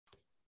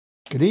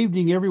Good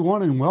evening,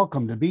 everyone, and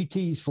welcome to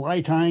BT's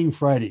Fly Tying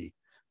Friday.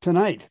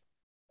 Tonight,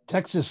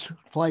 Texas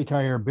fly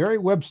tyer Barry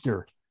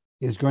Webster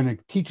is going to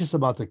teach us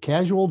about the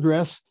casual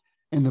dress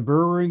and the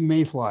burrowing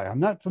mayfly. I'm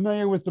not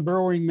familiar with the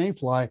burrowing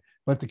mayfly,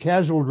 but the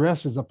casual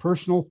dress is a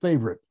personal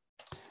favorite.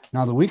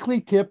 Now, the weekly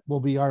tip will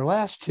be our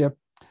last tip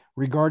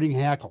regarding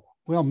Hackle.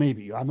 Well,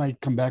 maybe. I might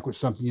come back with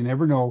something, you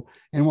never know,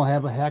 and we'll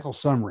have a Hackle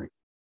summary.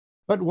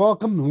 But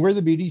welcome, we're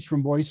the BTs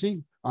from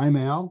Boise. I'm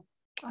Al.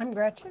 I'm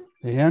Gretchen.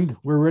 And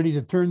we're ready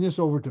to turn this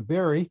over to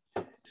Barry.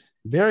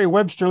 Barry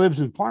Webster lives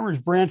in Farmers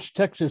Branch,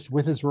 Texas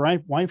with his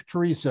wife,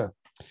 Teresa.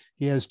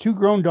 He has 2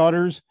 grown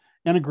daughters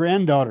and a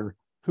granddaughter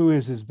who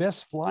is his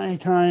best fly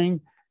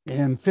tying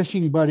and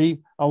fishing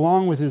buddy,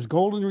 along with his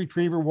golden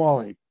retriever,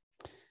 Wally.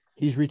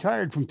 He's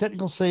retired from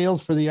technical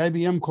sales for the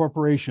IBM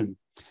Corporation.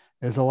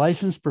 As a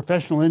licensed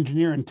professional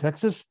engineer in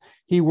Texas,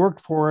 he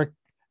worked for a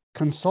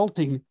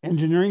consulting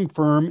engineering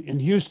firm in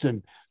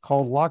Houston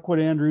called Lockwood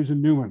Andrews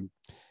and Newman.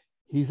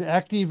 He's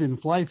active in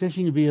fly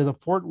fishing via the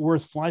Fort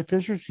Worth Fly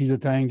Fishers. He's a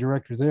tying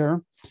director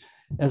there.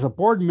 As a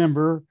board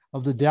member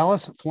of the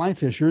Dallas Fly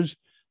Fishers,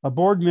 a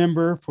board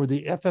member for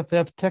the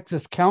FFF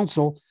Texas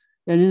Council,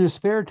 and in his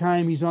spare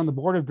time, he's on the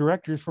board of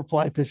directors for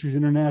Fly Fishers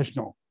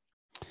International.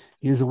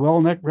 He is a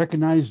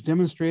well-recognized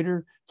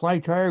demonstrator, fly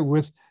tyer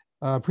with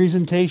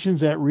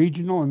presentations at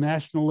regional and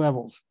national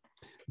levels.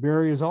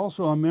 Barry is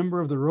also a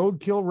member of the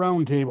Roadkill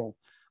Roundtable,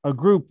 a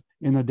group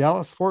in the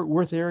Dallas-Fort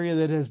Worth area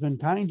that has been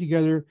tying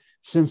together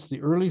since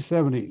the early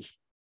 70s.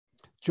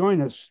 Join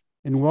us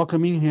in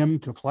welcoming him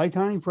to Fly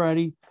Tying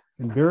Friday.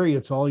 And Barry,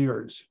 it's all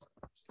yours.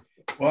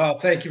 Well,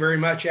 thank you very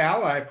much,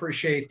 Al. I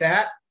appreciate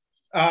that.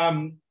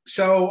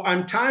 So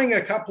I'm tying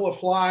a couple of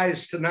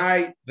flies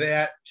tonight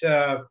that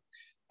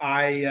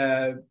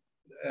I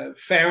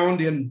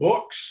found in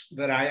books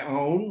that I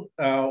own.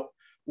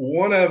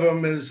 One of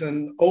them is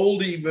an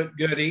oldie but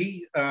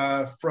goodie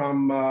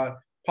from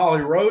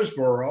Polly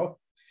Roseborough.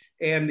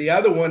 And the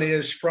other one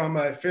is from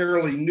a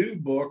fairly new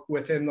book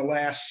within the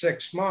last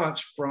 6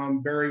 months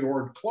from Barry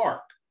Ord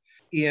Clark.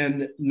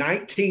 In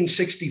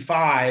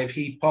 1965,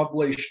 he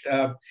published,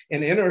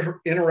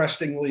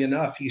 interestingly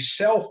enough, he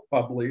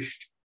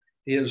self-published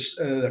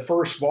the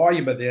first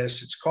volume of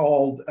this. It's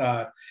called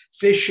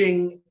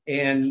Fishing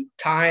and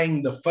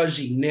Tying the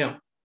Fuzzy Nymph.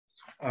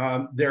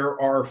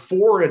 There are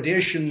 4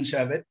 editions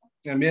of it.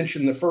 I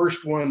mentioned the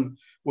first one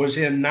was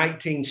in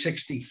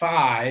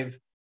 1965.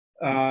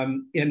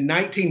 In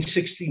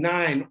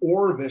 1969,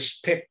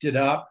 Orvis picked it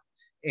up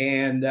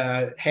and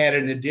had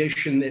an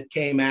edition that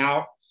came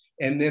out.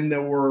 And then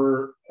there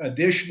were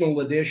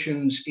additional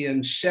editions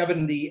in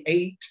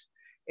 78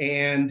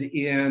 and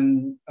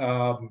in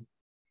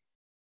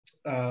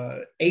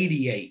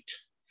 88.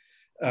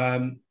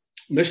 Mr.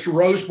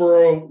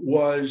 Roseborough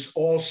was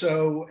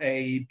also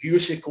a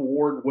Busick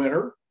Award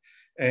winner.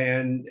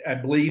 And I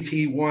believe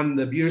he won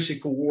the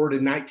Busick Award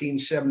in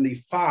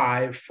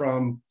 1975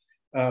 from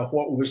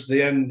what was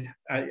then,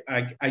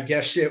 I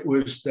guess it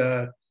was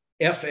the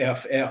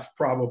FFF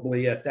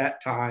probably at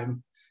that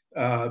time,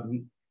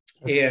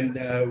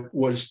 and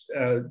was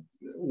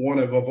one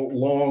of a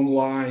long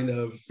line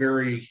of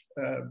very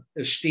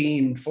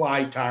esteemed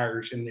fly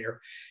tyers in there.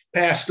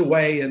 Passed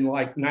away in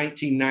like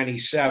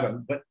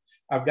 1997, but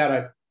I've got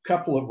a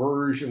couple of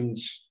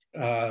versions.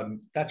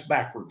 That's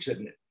backwards,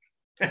 isn't it?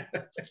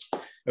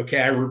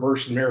 Okay, I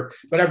reversed the mirror,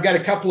 but I've got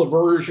a couple of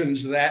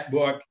versions of that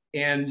book.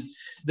 And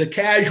the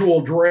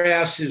casual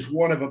dress is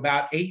one of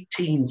about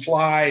 18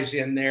 flies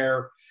in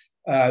there.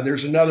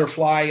 There's another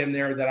fly in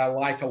there that I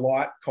like a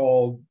lot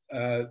called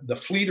the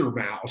Fleeter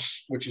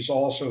Mouse, which is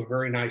also a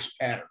very nice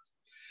pattern.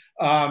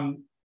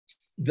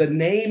 The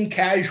name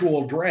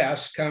casual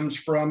dress comes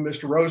from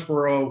Mr.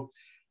 Roseborough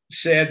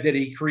said that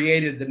he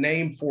created the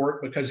name for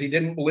it because he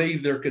didn't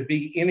believe there could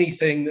be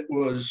anything that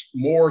was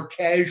more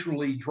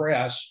casually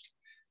dressed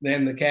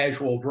than the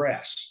casual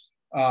dress.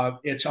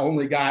 It's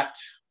only got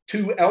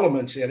 2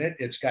 elements in it.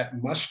 It's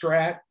got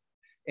muskrat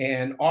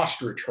and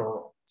ostrich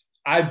herl.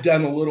 I've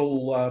done a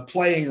little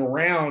playing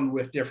around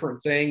with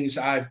different things.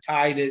 I've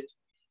tied it,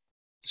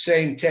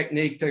 same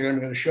technique that I'm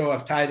going to show.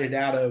 I've tied it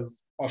out of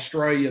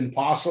Australian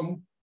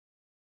possum,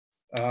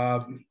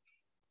 tied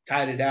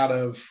it out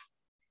of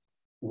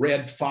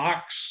red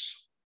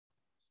fox,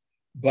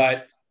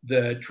 but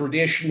the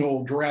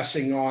traditional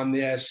dressing on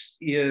this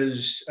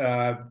is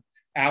out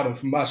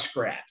of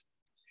muskrat.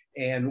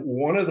 And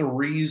one of the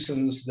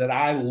reasons that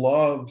I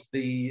love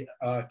the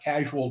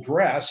casual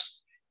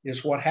dress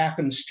is what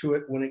happens to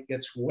it when it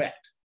gets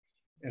wet.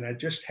 And I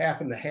just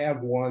happen to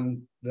have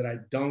one that I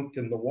dunked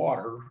in the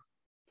water.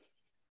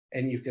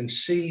 And you can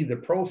see the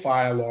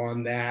profile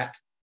on that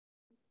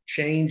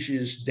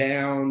changes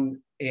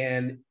down.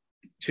 And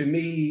to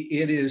me,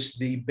 it is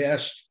the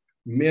best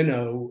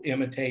minnow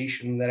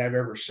imitation that I've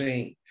ever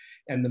seen.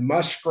 And the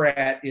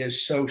muskrat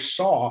is so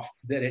soft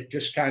that it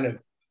just kind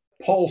of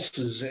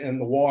pulses in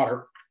the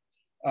water.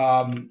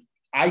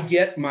 I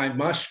get my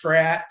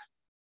muskrat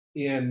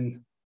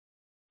in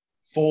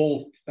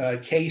full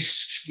case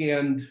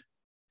skinned,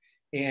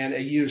 and I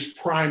use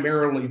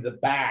primarily the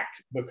back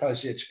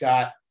because it's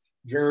got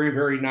very,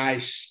 very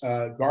nice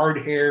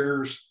guard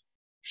hairs,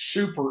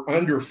 super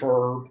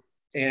underfur,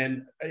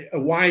 and I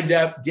wind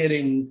up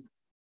getting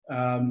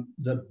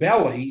the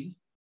belly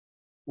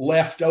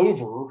left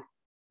over,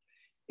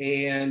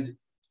 and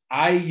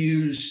I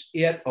use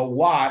it a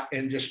lot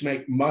and just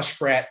make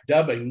muskrat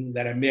dubbing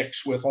that I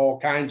mix with all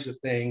kinds of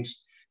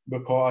things,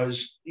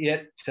 because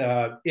it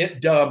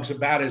dubs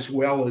about as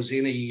well as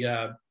any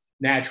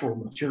natural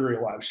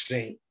material I've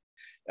seen.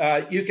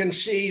 You can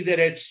see that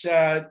it's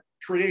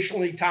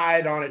traditionally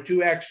tied on a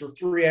 2X or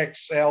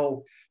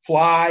 3XL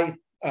fly.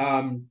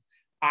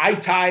 I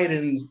tie it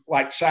in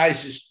like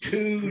sizes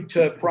 2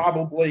 to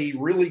probably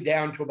really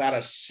down to about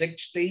a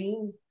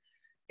 16.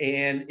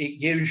 And it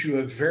gives you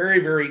a very,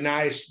 very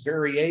nice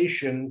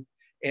variation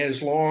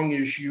as long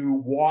as you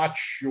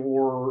watch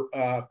your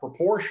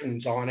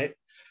proportions on it.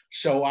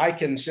 So I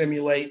can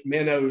simulate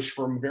minnows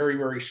from very,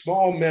 very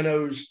small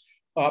minnows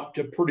up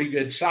to pretty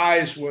good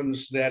size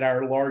ones that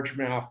our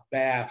largemouth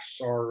bass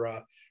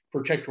are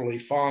particularly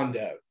fond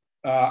of.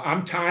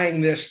 I'm tying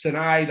this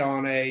tonight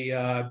on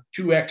a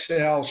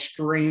 2XL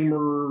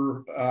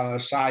streamer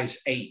size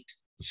 8.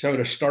 So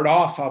to start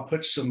off, I'll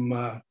put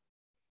some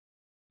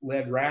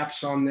lead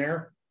wraps on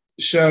there.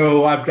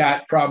 So I've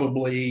got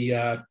probably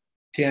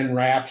 10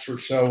 wraps or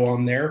so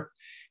on there,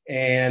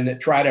 and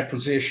try to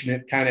position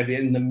it kind of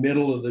in the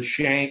middle of the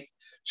shank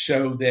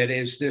so that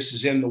as this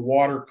is in the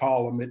water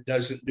column, it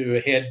doesn't do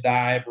a head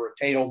dive or a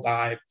tail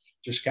dive,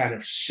 just kind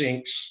of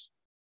sinks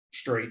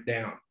straight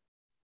down.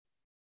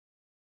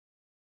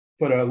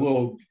 Put a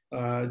little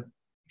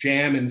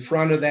jam in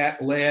front of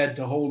that lead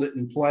to hold it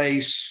in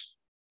place,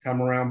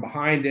 come around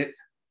behind it,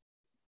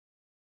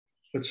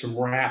 put some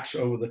wraps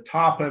over the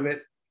top of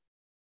it,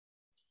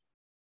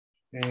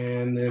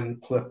 and then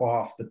clip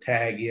off the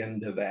tag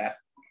end of that.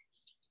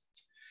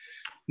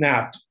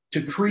 Now,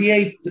 to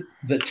create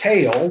the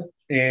tail,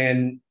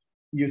 and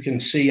you can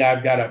see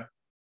I've got a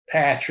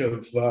patch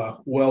of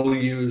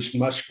well-used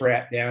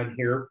muskrat down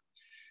here.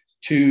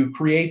 To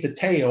create the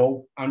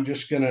tail, I'm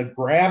just going to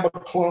grab a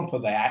clump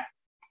of that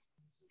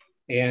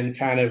and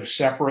kind of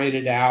separate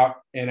it out.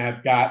 And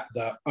I've got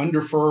the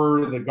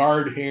underfur, the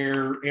guard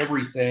hair,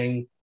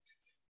 everything.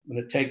 I'm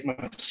going to take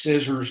my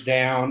scissors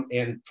down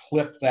and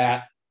clip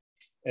that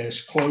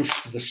as close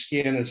to the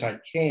skin as I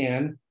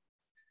can.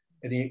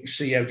 And you can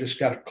see I've just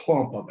got a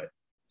clump of it.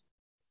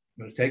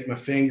 I'm going to take my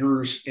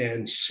fingers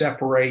and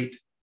separate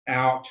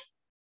out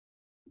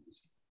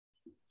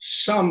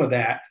some of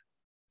that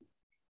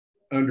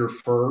under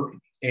fur,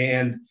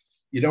 and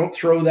you don't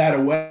throw that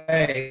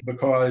away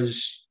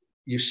because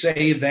you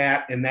save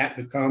that and that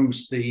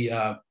becomes the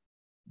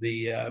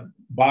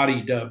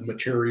body dub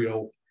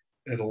material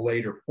at a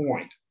later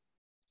point.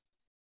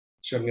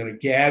 So I'm going to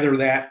gather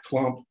that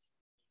clump,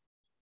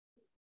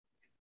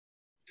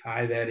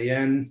 tie that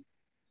in,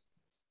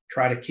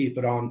 try to keep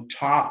it on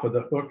top of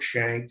the hook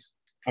shank.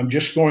 I'm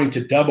just going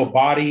to double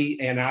body,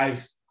 and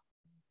I've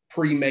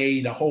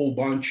pre-made a whole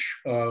bunch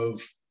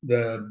of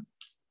the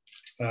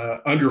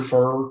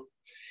underfur,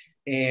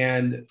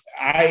 and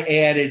I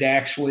added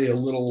actually a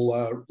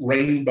little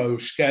rainbow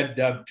scud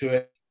dub to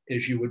it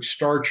as you would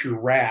start your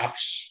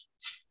wraps,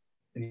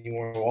 and you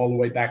want to go all the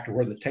way back to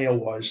where the tail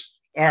was.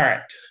 All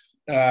right,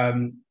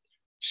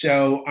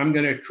 so I'm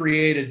going to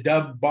create a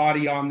dub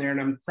body on there, and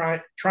I'm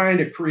trying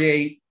to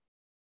create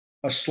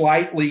a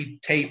slightly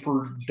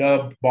tapered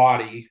dub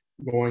body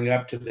going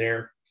up to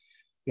there.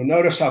 You'll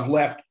notice I've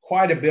left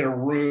quite a bit of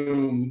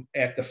room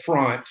at the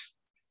front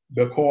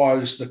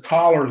because the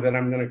collar that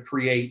I'm going to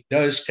create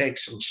does take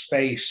some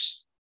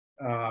space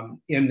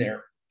in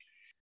there.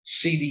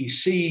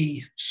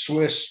 CDC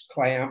Swiss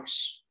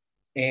clamps,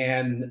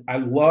 and I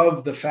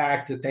love the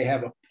fact that they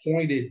have a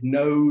pointed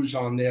nose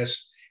on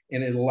this,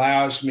 and it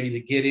allows me to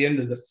get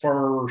into the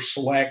fur,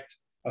 select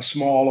a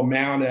small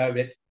amount of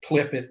it,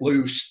 clip it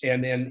loose,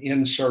 and then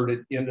insert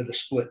it into the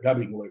split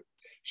dubbing loop.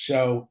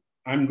 So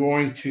I'm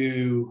going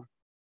to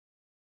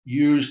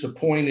use the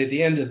pointed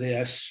end of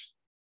this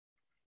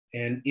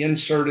and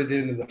insert it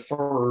into the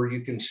fur.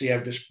 You can see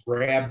I've just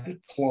grabbed a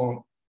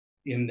clump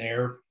in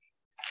there.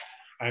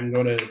 I'm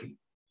going to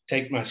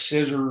take my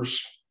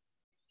scissors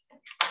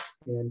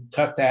and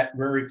cut that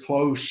very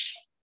close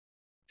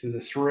to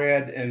the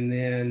thread, and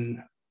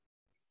then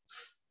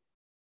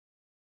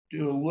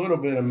do a little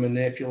bit of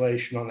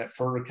manipulation on that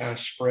fur to kind of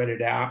spread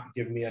it out,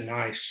 give me a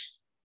nice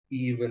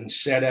even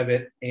set of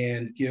it,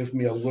 and give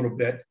me a little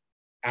bit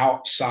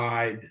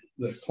outside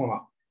the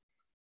clump.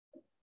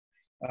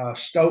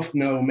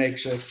 Stofno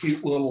makes a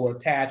cute little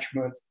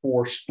attachment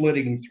for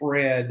splitting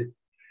thread.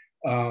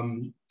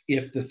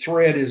 If the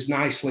thread is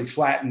nicely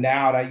flattened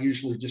out, I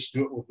usually just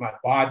do it with my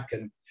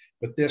bodkin,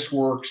 but this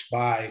works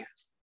by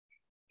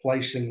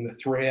placing the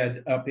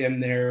thread up in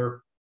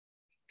there,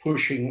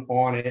 pushing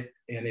on it,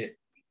 and it,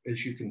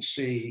 as you can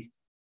see,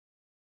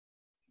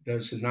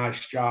 does a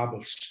nice job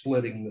of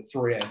splitting the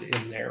thread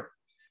in there.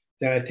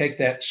 Then I take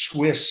that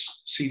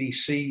Swiss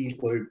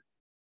CDC loop,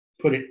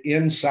 put it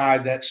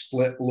inside that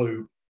split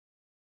loop,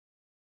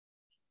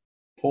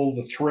 pull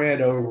the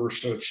thread over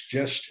so it's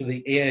just to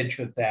the edge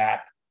of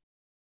that,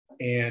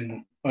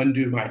 and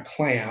undo my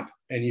clamp.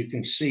 And you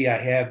can see I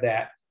have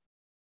that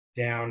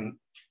down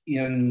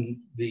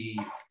in the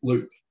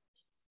loop.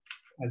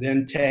 I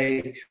then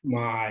take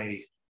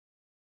my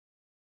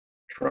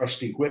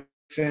trusty whip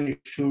finish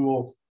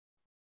tool,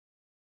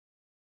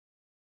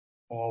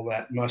 all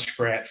that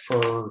muskrat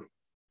fur,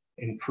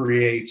 and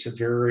creates a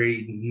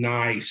very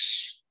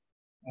nice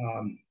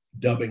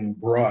dubbing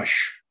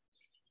brush.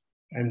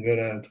 I'm going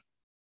to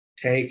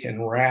take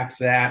and wrap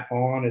that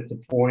on at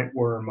the point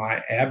where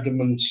my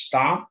abdomen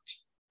stopped.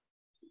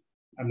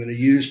 I'm going to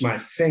use my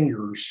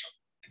fingers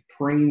to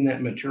preen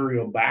that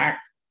material back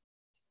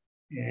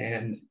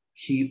and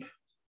keep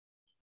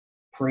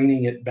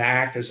preening it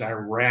back as I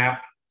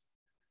wrap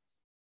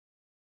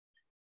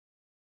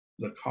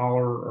the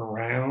collar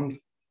around.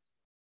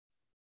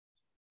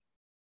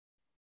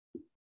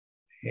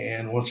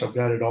 And once I've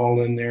got it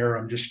all in there,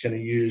 I'm just going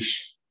to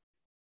use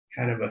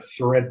kind of a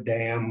thread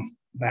dam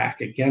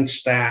back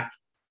against that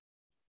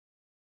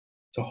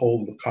to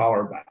hold the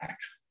collar back.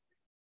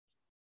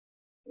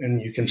 And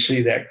you can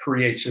see that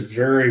creates a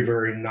very,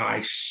 very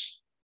nice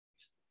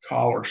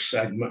collar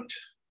segment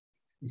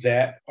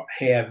that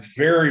have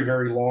very,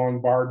 very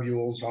long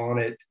barbules on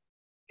it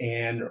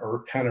and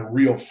are kind of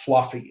real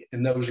fluffy.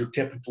 And those are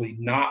typically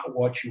not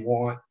what you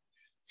want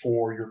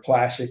for your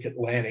classic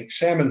Atlantic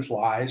salmon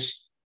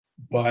flies,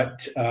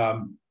 but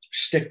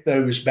stick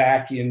those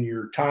back in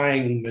your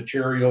tying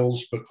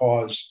materials,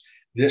 because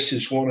this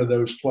is one of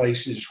those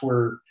places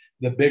where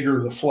the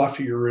bigger, the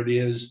fluffier it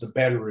is, the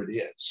better it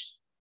is.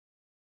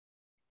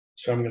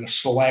 So I'm going to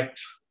select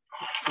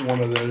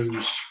one of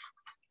those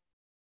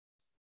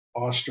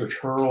ostrich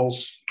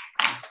hurls,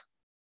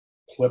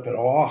 clip it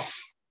off.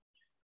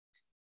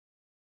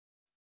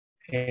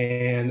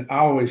 And I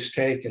always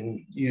take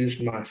and use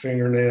my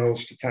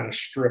fingernails to kind of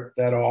strip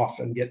that off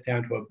and get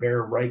down to a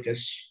bare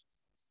rachis.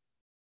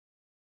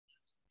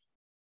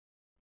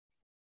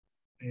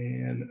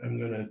 And I'm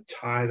going to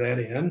tie that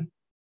in.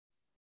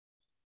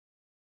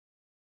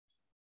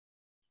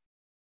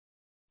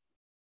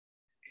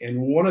 And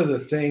one of the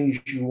things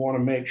you want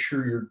to make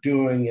sure you're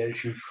doing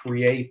as you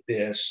create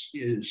this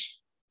is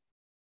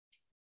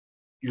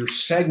your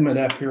segment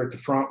up here at the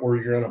front where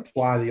you're going to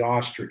apply the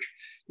ostrich.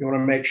 You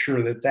want to make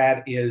sure that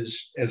that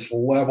is as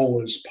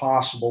level as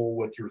possible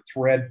with your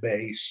thread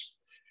base,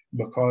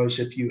 because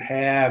if you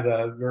have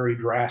a very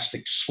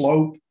drastic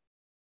slope,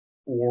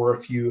 or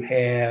if you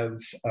have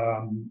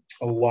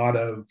a lot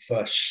of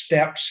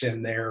steps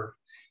in there,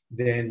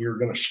 then you're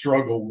going to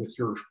struggle with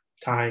your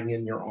tying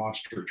in your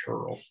ostrich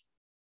hurl.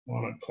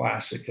 On a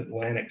classic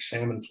Atlantic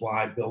salmon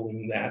fly,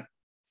 building that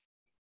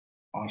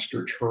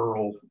ostrich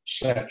hurl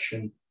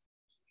section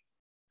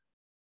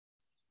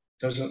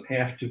doesn't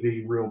have to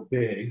be real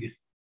big,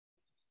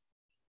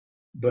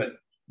 but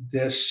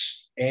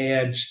this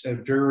adds a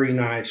very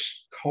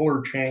nice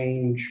color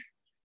change,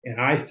 and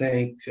I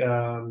think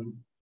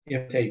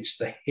imitates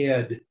the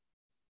head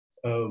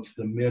of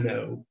the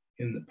minnow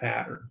in the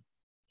pattern.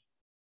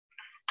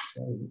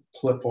 So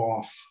clip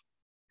off.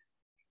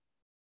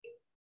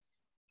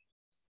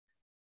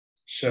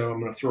 So I'm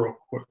going to throw a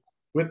quick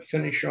whip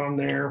finish on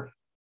there.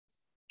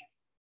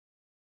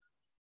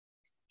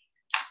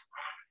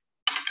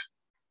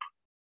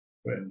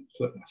 Go ahead and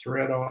clip my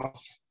thread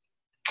off.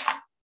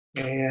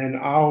 And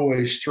I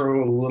always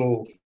throw a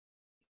little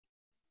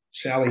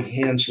Sally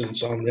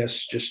Hansen's on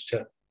this just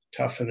to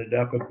toughen it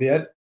up a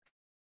bit.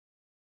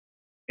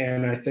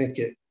 And I think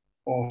it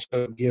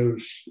also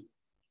gives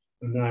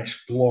a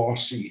nice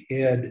glossy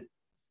head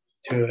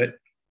to it.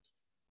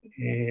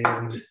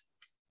 And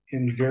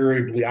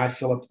invariably, I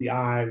fill up the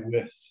eye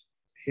with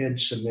head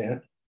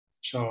cement.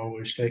 So I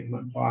always take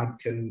my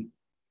bodkin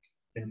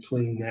and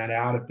clean that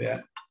out a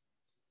bit.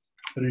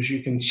 But as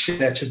you can see,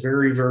 that's a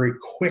very, very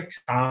quick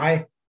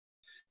tie.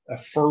 A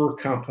fur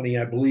company,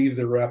 I believe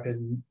they're up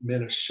in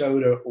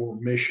Minnesota or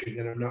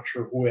Michigan, I'm not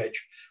sure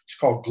which. It's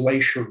called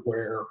Glacier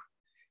Wear.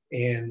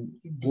 And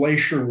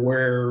Glacier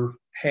Wear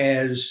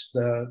has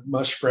the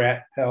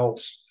muskrat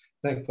pelts.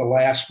 I think the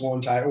last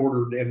ones I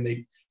ordered, and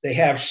they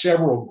have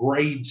several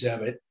grades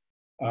of it.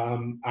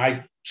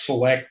 I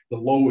select the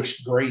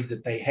lowest grade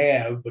that they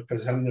have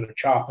because I'm going to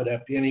chop it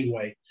up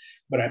anyway.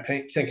 But I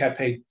think I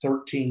paid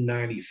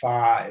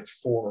 $13.95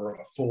 for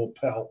a full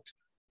pelt.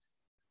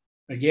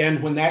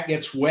 Again, when that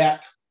gets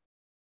wet,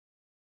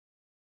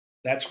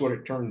 that's what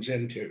it turns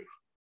into.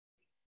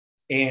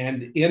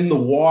 And in the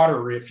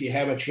water, if you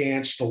have a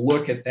chance to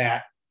look at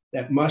that,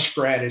 that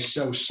muskrat is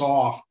so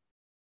soft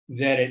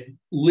that it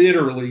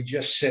literally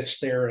just sits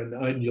there and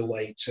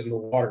undulates in the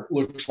water. It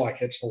looks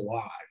like it's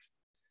alive.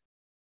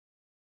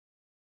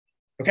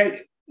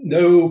 Okay,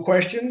 no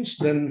questions?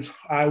 Then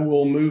I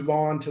will move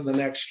on to the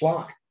next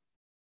slide.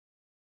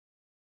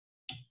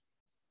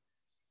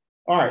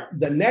 All right,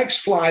 the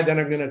next fly that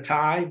I'm going to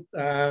tie.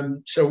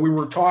 So we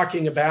were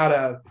talking about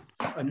a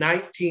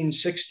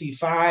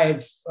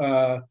 1965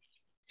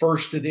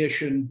 first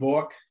edition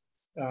book.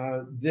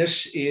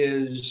 This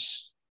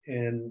is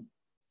in,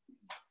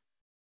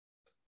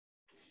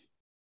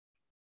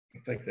 I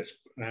think that's,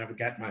 I've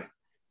got my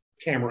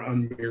camera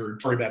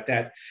unmirrored, sorry about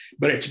that.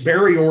 But it's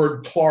Barry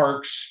Ord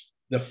Clark's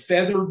The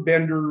Feather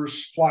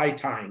Bender's Fly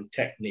Tying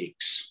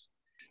Techniques.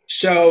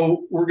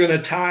 So we're going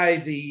to tie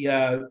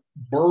the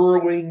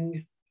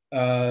burrowing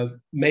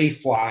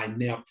Mayfly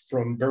nymph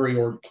from Barry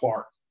Ord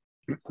Clark.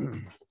 All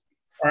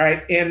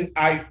right, and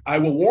I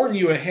will warn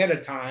you ahead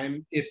of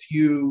time, if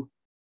you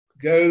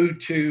go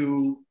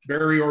to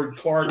Barry Ord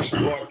Clark's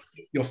book,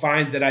 you'll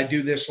find that I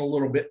do this a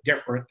little bit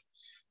different.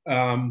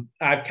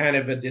 I've kind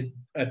of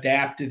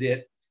adapted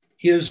it.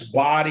 His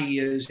body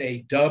is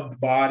a dubbed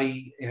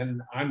body,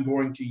 and I'm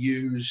going to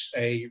use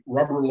a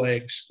rubber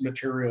legs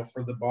material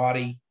for the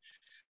body.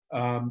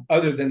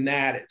 Other than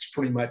that, it's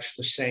pretty much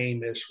the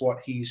same as what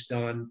he's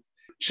done.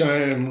 So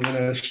I'm going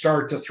to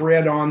start the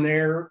thread on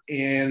there,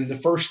 and the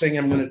first thing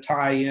I'm going to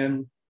tie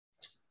in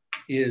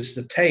is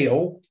the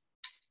tail.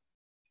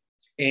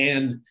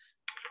 And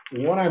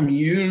what I'm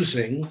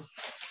using,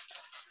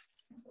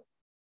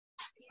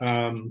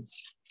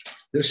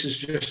 this is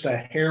just a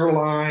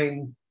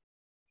hairline.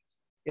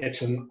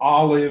 It's an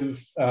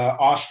olive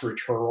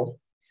ostrich herl.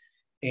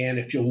 And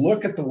if you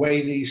look at the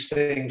way these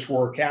things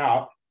work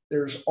out,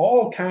 there's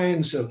all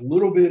kinds of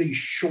little bitty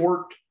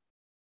short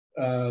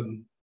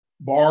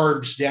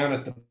barbs down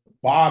at the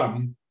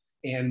bottom,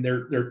 and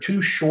they're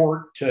too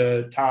short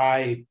to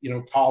tie,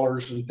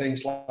 collars and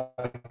things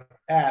like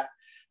that.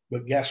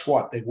 But guess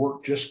what? They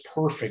work just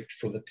perfect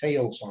for the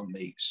tails on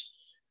these.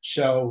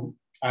 So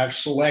I've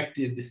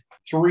selected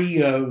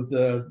 3 of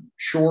the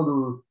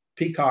shorter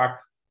peacock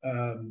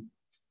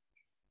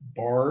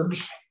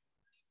barbs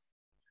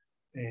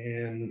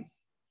and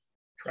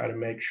try to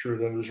make sure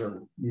those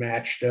are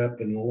matched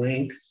up in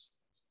length as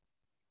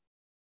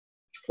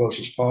close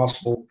as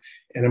possible.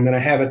 And I'm going to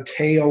have a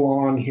tail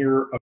on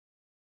here.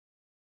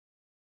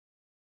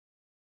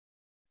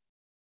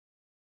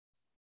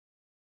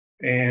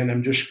 And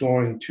I'm just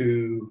going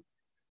to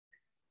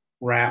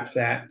wrap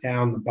that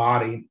down the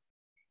body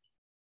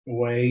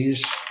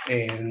ways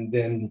and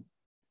then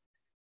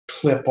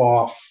clip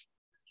off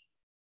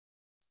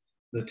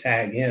the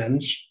tag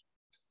ends.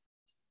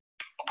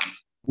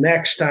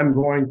 Next, I'm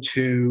going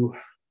to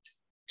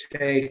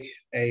take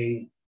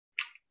a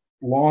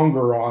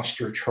longer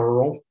ostrich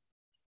herl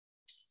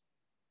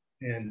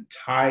and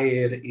tie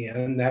it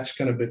in. That's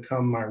going to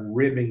become my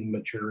ribbing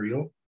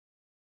material.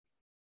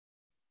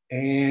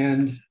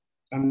 And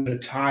I'm going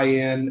to tie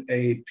in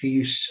a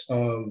piece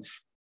of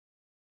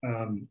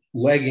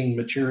legging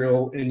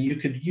material, and you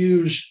could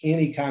use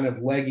any kind of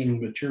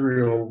legging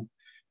material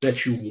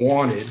that you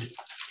wanted.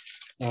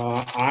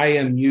 I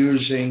am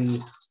using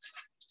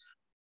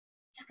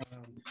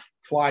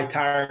Fly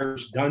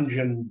Tires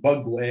Dungeon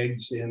Bug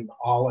Legs in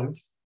olive.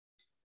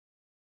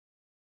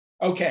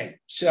 Okay,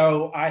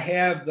 so I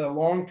have the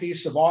long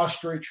piece of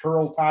ostrich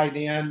herl tied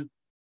in.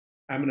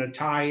 I'm going to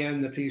tie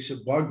in the piece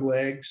of bug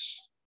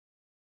legs.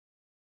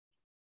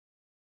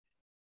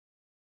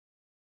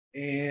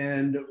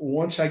 And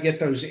once I get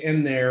those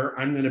in there,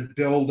 I'm going to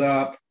build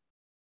up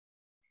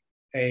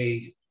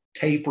a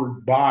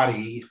tapered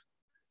body.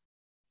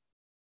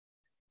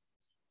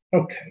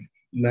 Okay,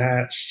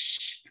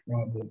 that's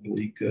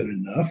probably good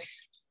enough.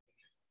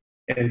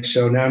 And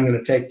so now I'm going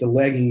to take the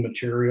legging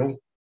material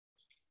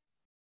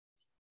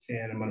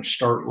and I'm going to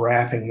start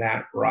wrapping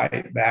that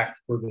right back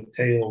where the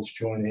tails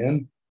join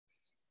in.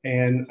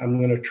 And I'm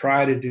going to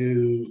try to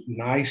do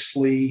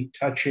nicely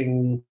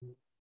touching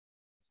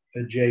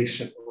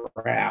adjacent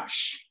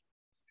wraps.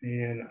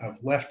 And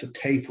I've left a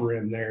taper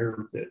in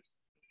there that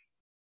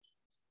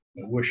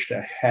I wished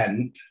I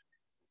hadn't,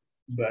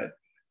 but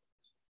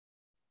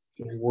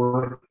it'll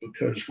work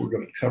because we're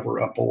going to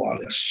cover up a lot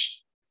of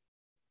this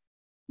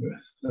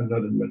with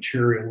another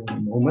material in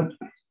a moment.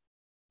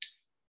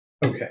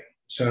 Okay,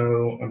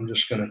 so I'm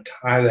just going to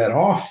tie that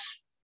off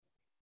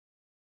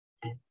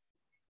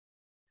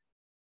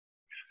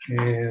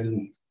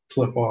and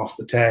clip off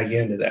the tag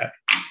end of that.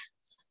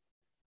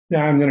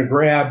 Now I'm going to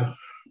grab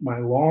my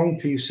long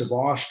piece of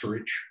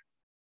ostrich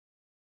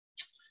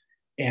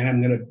and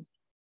I'm going to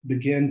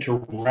begin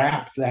to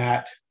wrap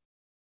that.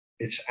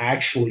 It's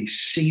actually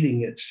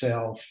seating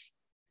itself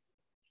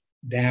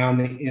down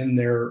in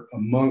there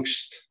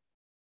amongst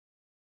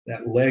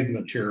that leg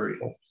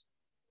material.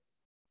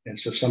 And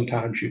so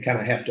sometimes you kind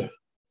of have to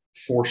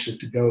force it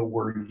to go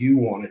where you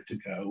want it to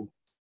go.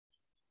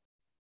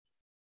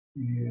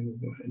 And we'll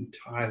go ahead and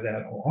tie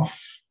that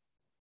off.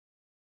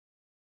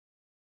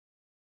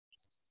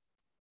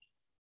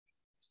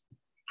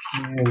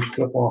 And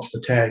clip off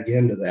the tag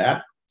end of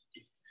that.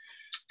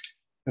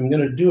 I'm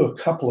going to do a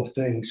couple of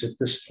things at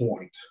this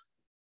point.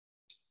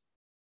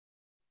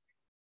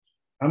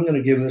 I'm going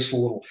to give this a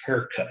little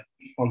haircut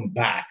on the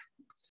back.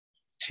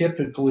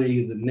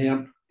 Typically, the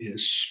nymph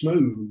is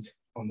smooth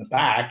on the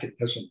back. It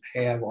doesn't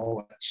have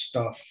all that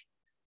stuff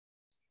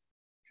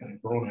kind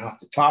of growing out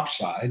the top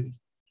side.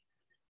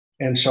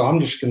 And so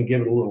I'm just going to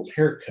give it a little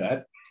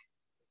haircut.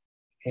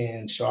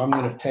 And so I'm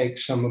going to take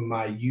some of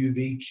my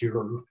UV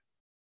cure.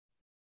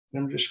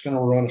 I'm just going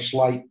to run a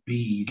slight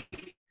bead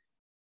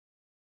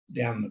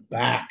down the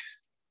back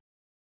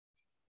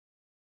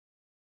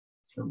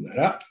from that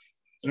up.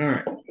 All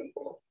right.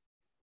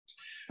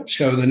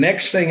 So the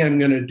next thing I'm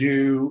going to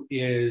do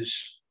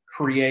is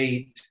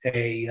create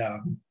a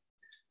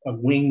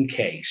wing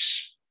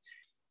case,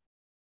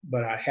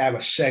 but I have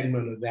a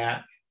segment of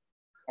that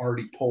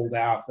already pulled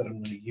out that I'm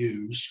going to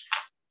use.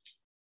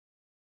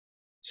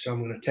 So I'm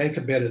going to take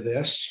a bit of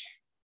this,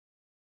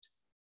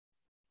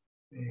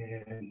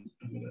 and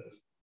I'm going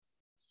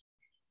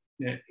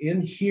to, now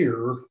in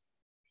here,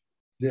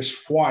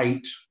 this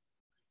white,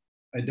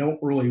 I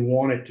don't really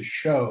want it to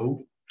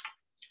show,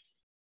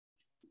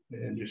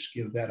 and just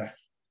give that a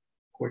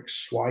quick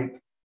swipe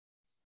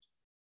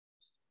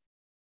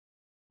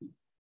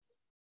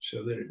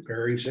so that it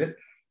buries it.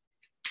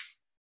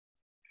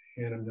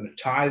 And I'm going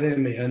to tie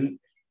them in.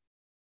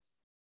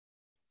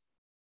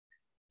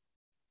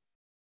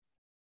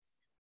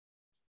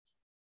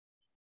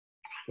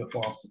 Flip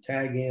off the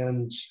tag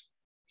ends.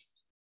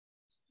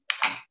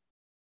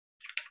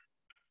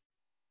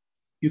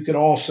 You could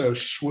also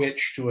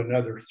switch to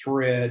another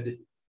thread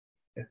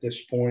at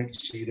this point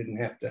so you didn't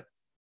have to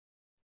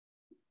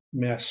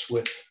mess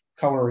with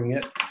coloring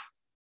it.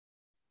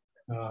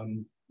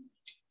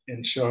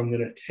 And so I'm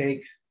going to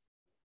take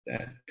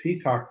that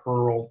peacock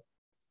herl,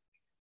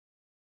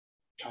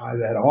 tie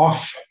that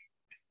off,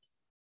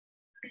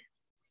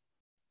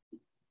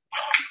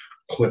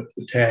 clip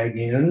the tag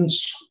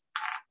ends.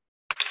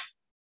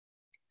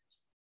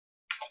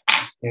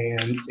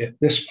 And at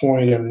this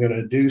point, I'm going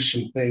to do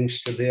some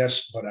things to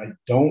this, but I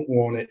don't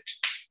want it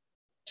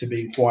to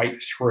be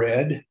white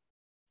thread.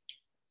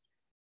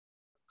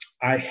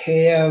 I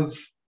have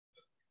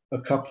a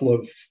couple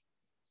of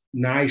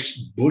nice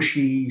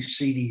bushy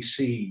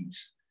CDCs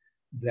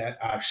that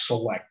I've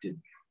selected.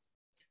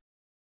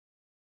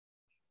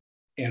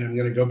 And I'm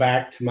going to go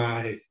back to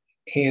my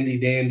handy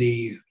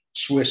dandy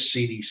Swiss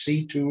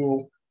CDC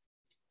tool.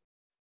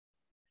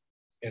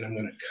 And I'm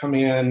going to come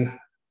in,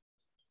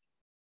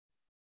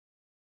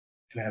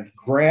 and I've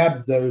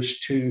grabbed those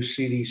two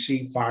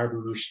CDC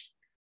fibers.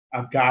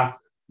 I've got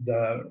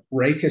the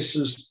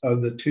rachuses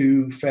of the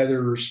two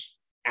feathers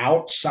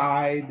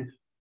outside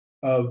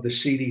of the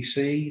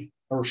CDC,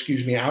 or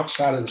excuse me,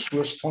 outside of the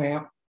Swiss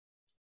clamp.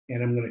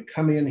 And I'm going to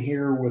come in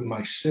here with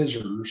my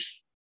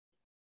scissors,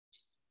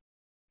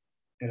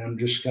 and I'm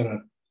just going to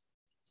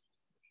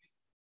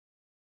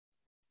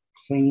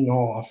clean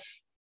off,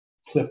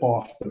 clip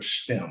off those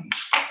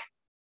stems.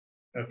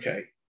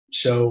 Okay,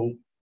 so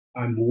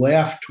I'm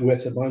left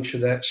with a bunch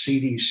of that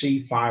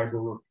CDC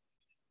fiber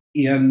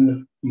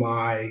in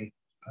my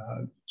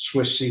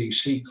Swiss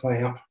CDC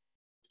clamp.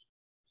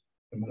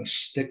 I'm going to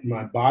stick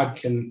my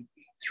bodkin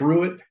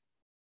through it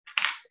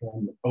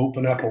and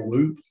open up a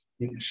loop.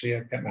 You can see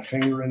I've got my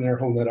finger in there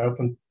holding it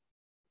open.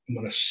 I'm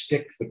going to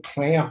stick the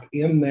clamp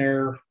in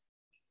there.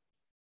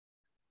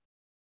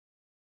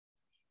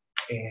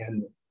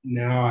 And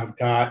now I've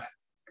got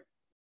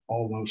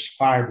all those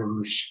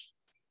fibers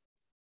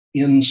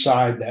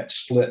inside that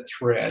split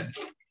thread.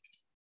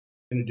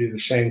 I'm going to do the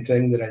same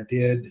thing that I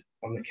did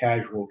on the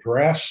casual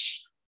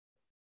dress.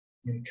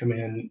 I'm going to come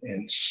in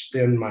and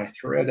spin my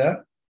thread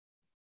up.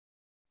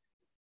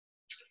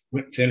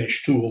 Whip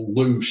finish tool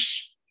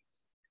loose.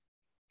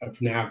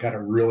 I've now got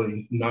a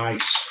really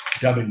nice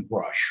dubbing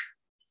brush.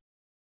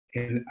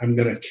 And I'm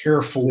going to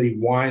carefully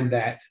wind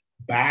that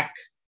back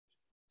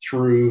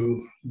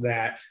through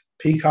that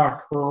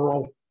peacock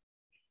herl.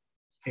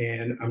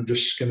 And I'm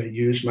just going to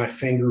use my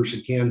fingers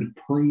again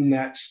to prune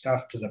that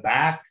stuff to the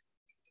back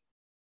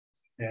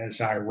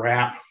as I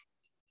wrap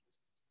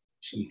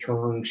some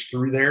turns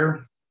through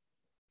there.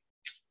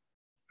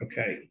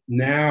 Okay,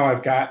 now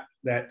I've got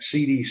that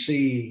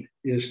CDC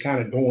is kind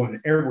of going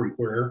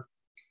everywhere.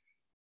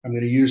 I'm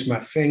going to use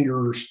my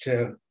fingers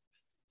to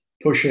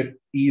push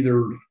it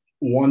either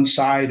one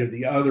side or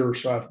the other,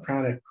 so I've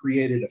kind of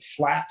created a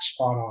flat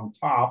spot on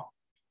top.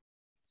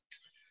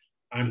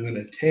 I'm going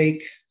to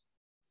take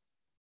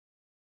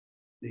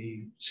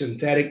the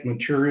synthetic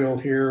material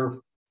here,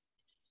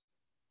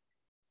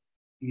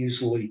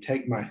 easily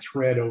take my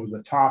thread over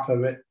the top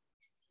of it.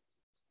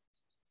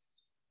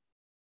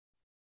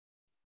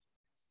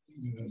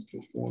 I'm going to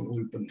put one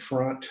loop in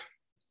front,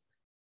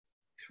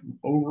 come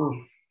over,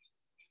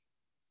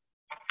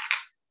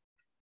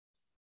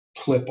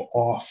 clip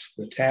off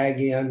the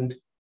tag end,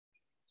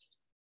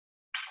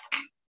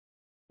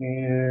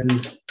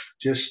 and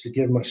just to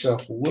give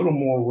myself a little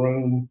more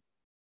room,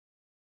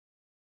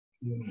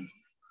 I'm going to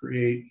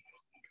create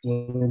a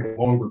little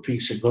longer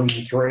piece of green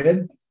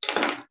thread.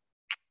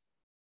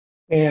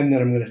 And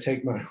then I'm going to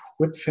take my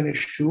whip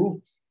finish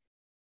tool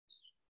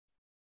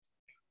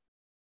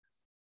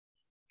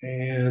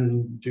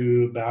and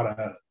do about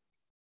a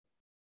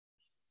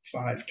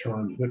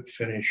 5-turn whip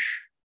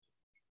finish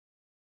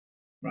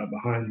right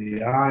behind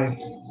the eye.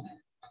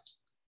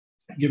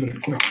 Give it a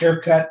quick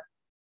haircut,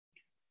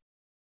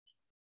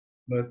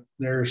 but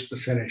there's the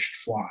finished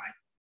fly.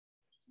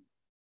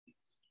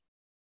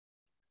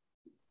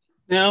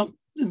 Now,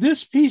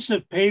 this piece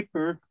of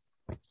paper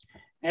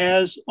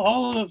has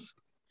all of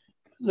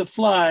the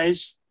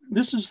flies.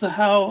 This is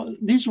how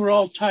these were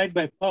all tied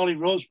by Polly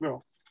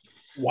Roseborough.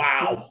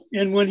 Wow.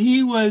 And when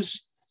he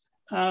was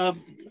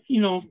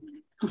you know,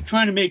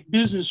 trying to make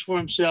business for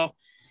himself,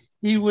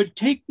 he would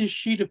take this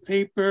sheet of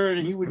paper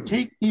and he would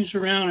take these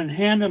around and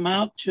hand them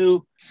out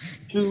to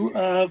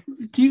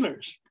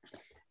dealers.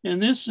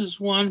 And this is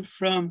one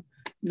from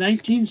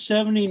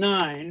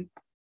 1979.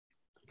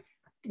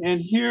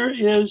 And here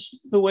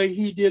is the way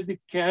he did the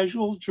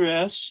casual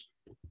dress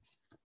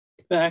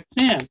back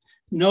then.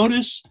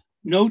 Notice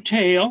no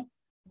tail.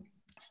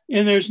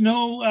 And there's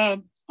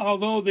no,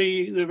 although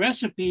the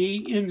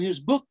recipe in his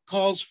book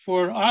calls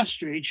for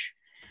ostrich,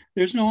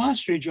 there's no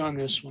ostrich on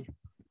this one.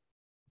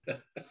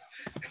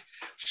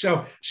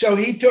 So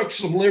he took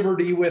some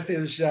liberty with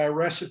his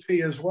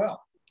recipe as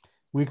well.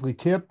 Weekly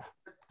tip.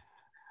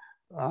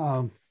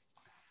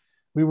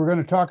 We were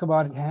going to talk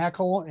about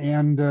Hackle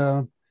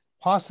and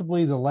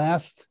possibly the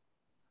last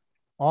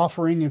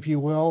offering, if you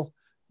will,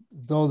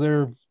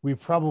 though we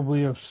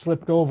probably have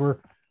slipped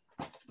over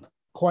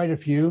quite a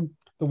few.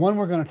 The one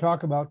we're going to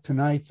talk about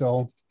tonight,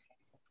 though,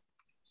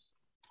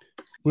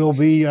 will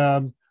be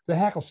the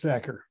Hackle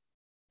Stacker.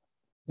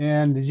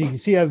 And as you can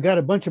see, I've got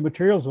a bunch of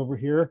materials over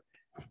here.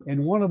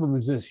 And one of them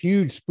is this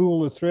huge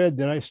spool of thread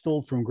that I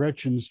stole from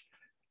Gretchen's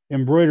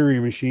embroidery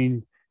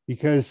machine,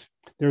 because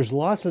there's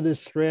lots of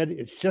this thread.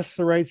 It's just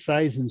the right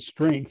size and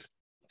strength.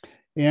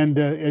 And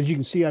as you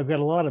can see, I've got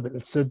a lot of it.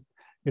 It's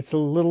a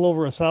little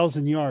over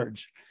 1,000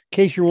 yards. In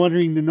case you're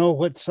wondering to know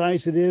what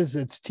size it is,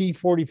 it's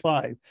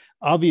T45.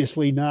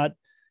 Obviously not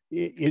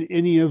in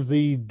any of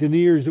the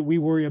deniers that we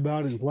worry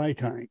about in fly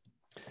tying.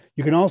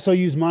 You can also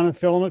use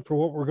monofilament for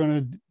what we're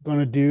going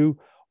to do,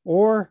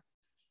 or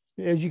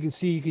as you can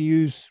see, you can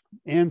use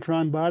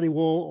Antron body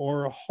wool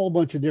or a whole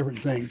bunch of different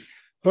things.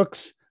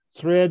 Hooks,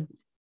 thread.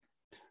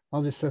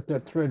 I'll just set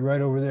that thread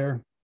right over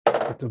there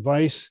with the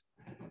vise.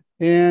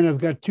 And I've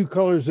got two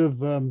colors of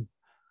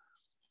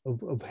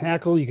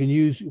Hackle. You can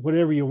use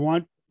whatever you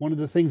want. One of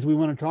the things we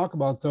want to talk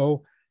about,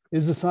 though,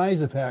 is the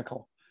size of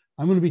Hackle.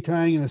 I'm going to be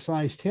tying in a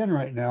size 10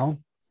 right now.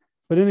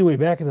 But anyway,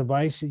 back at the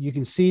vise, you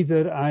can see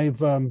that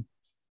I've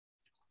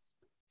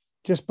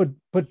just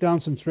put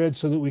down some thread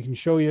so that we can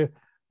show you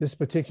this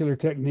particular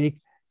technique.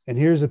 And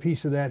here's a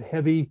piece of that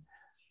heavy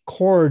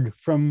cord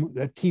from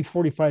that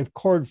T45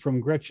 cord from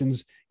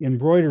Gretchen's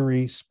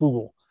embroidery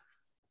spool.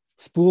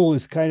 Spool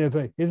is kind of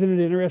isn't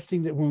it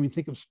interesting that when we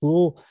think of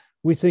spool,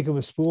 we think of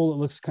a spool that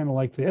looks kind of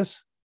like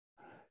this.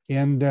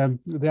 And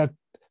that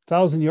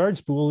 1,000-yard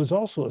spool is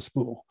also a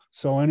spool.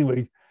 So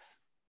anyway,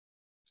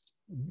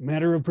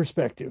 matter of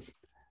perspective.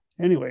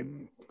 Anyway,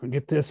 I'll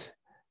get this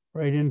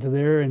right into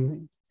there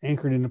and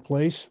anchored into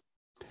place.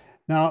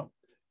 Now,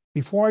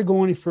 before I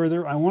go any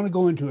further, I want to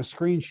go into a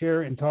screen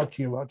share and talk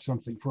to you about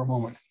something for a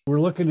moment. We're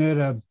looking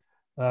at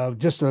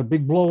just a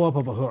big blow up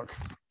of a hook.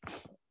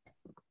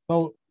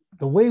 Well,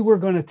 the way we're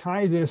going to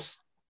tie this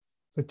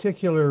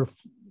particular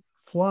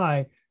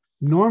fly,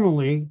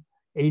 normally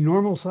a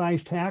normal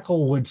sized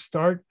tackle would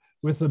start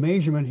with the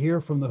measurement here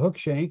from the hook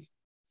shank.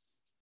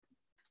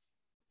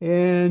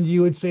 And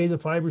you would say the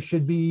fiber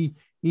should be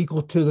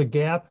equal to the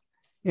gap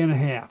and a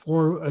half,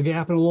 or a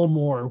gap and a little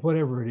more, or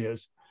whatever it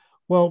is.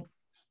 Well,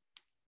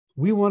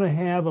 we want to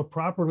have a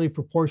properly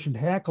proportioned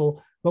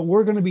hackle, but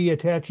we're going to be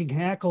attaching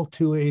hackle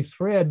to a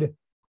thread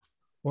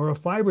or a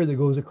fiber that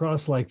goes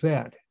across like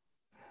that.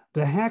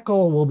 The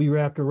hackle will be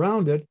wrapped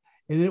around it,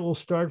 and it will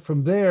start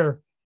from there,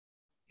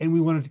 and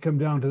we want it to come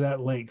down to that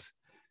length.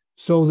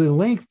 So the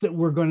length that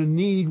we're going to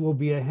need will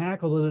be a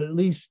hackle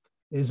that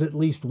is at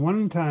least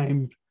 1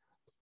 time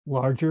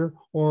larger,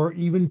 or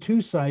even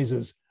 2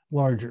 sizes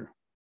larger,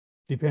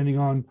 depending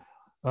on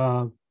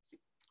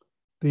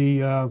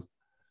the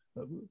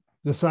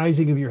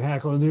sizing of your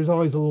hackle. And there's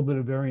always a little bit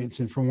of variance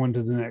in from one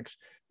to the next.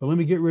 But let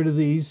me get rid of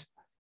these.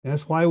 And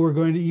that's why we're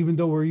going to, even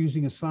though we're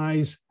using a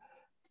size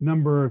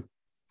number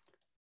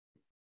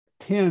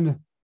 10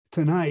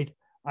 tonight,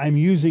 I'm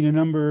using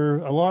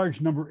a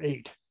large number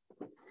 8.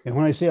 And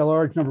when I say a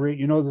large number 8,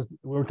 you know that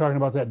we're talking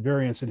about that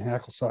variance in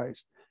hackle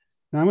size.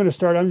 Now I'm just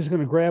going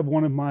to grab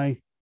one of my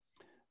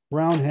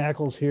brown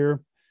hackles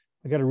here.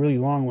 I got a really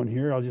long one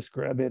here. I'll just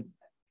grab it.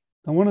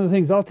 And one of the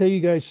things I'll tell you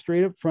guys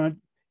straight up front,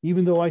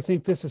 even though I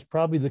think this is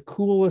probably the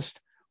coolest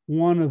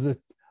one of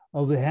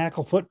the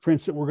hackle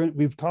footprints that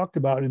we've talked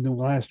about in the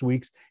last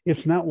weeks,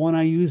 it's not one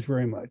I use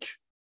very much.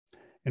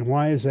 And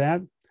why is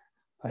that?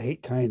 I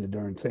hate tying the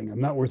darn thing. I'm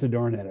not worth a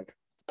darn at it.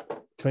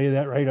 I'll tell you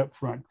that right up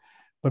front.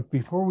 But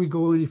before we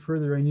go any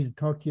further, I need to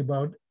talk to you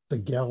about the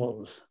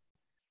gallows.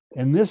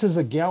 And this is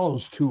a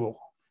gallows tool.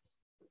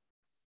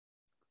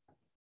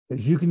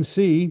 As you can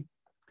see,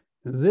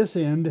 this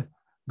end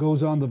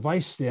goes on the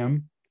vise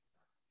stem,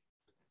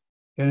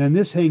 and then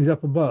this hangs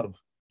up above.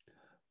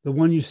 The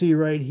one you see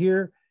right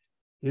here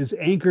is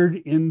anchored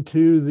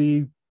into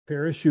the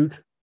parachute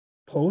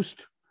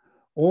post,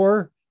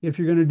 or if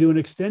you're going to do an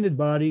extended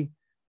body,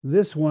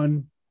 this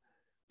one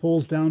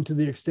pulls down to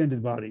the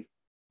extended body.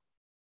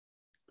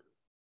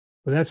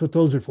 But that's what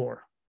those are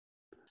for.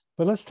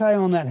 But let's tie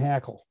on that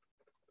hackle.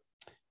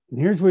 And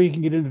here's where you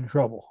can get into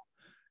trouble.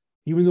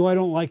 Even though I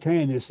don't like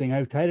tying this thing,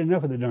 I've tied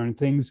enough of the darn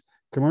things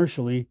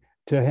commercially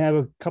to have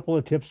a couple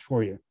of tips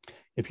for you.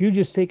 if you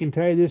just take and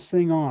tie this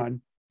thing on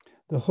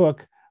the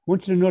hook, I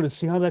want you to notice,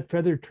 see how that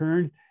feather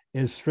turned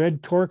as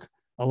thread torque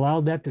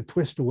allowed that to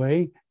twist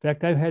away. In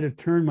fact, I've had to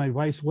turn my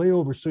vise way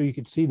over so you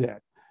could see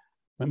that.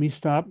 Let me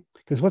stop,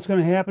 because what's going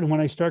to happen when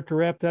I start to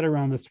wrap that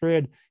around the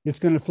thread, it's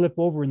going to flip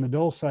over and the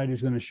dull side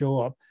is going to show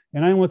up.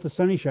 And I want the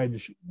sunny side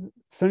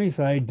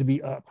to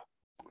be up.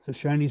 It's the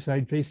shiny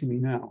side facing me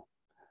now.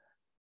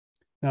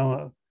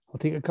 Now, I'll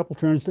take a couple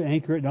turns to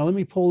anchor it. Now, let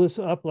me pull this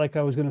up like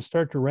I was going to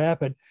start to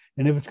wrap it.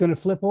 And if it's going to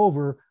flip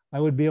over, I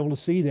would be able to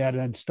see that.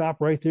 And I'd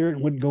stop right there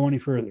and wouldn't go any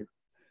further.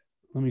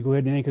 Let me go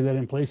ahead and anchor that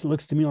in place. It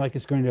looks to me like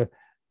it's going to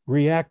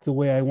react the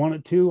way I want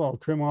it to. I'll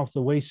trim off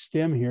the waist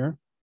stem here.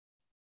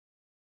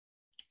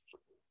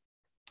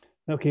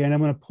 Okay, and I'm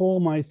going to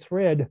pull my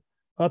thread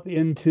up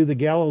into the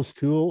gallows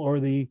tool, or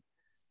the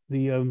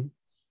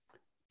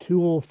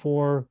tool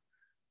for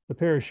the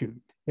parachute.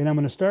 And I'm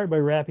going to start by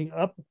wrapping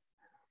up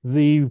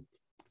the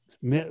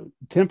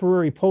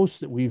temporary posts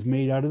that we've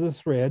made out of the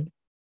thread,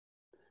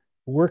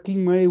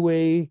 working my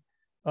way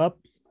up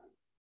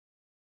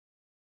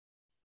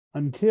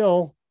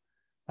until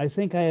I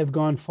think I have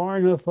gone far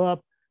enough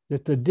up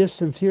that the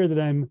distance here that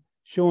I'm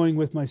showing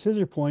with my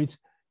scissor points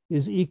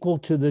is equal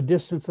to the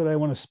distance that I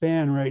want to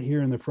span right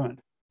here in the front.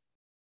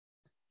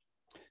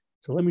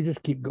 So let me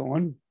just keep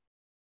going.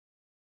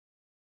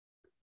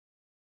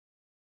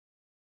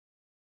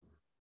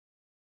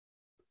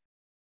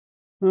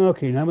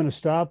 Okay, now I'm going to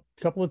stop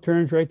a couple of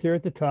turns right there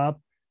at the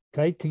top,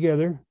 tight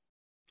together,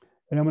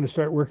 and I'm going to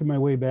start working my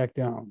way back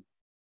down.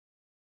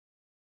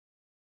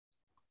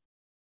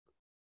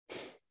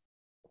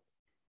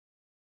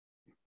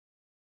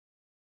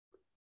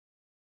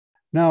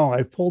 Now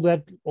I pulled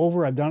that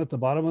over. I'm down at the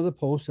bottom of the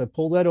post. I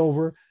pull that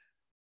over.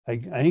 I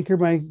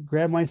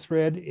grab my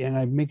thread, and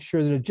I make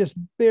sure that it just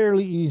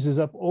barely eases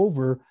up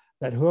over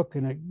that hook,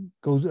 and it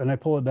goes, and I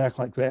pull it back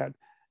like that,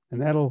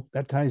 and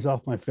that ties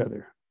off my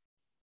feather.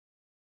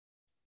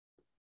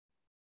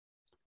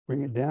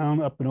 Bring it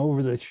down, up and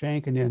over the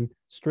shank, and then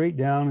straight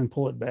down and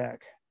pull it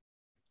back.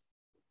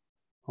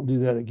 I'll do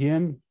that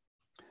again.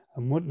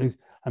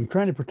 I'm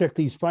trying to protect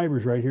these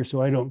fibers right here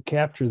so I don't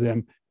capture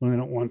them when I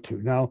don't want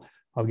to. Now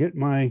I'll get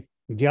my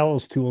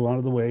gallows tool out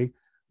of the way.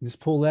 Just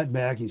pull that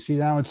back. You see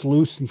now it's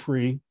loose and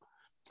free,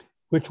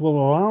 which will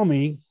allow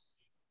me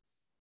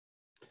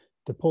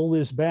to pull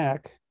this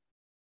back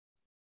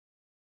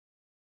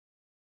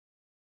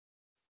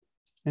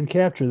and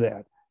capture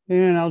that.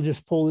 And I'll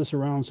just pull this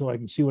around so I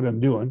can see what I'm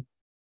doing.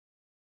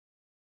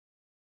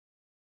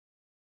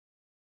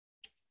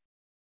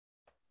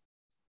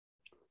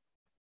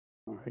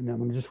 All right, now I'm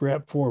going to just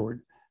wrap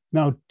forward.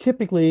 Now,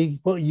 typically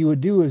what you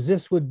would do is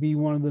this would be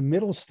one of the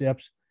middle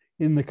steps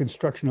in the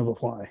construction of a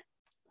fly.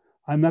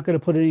 I'm not going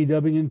to put any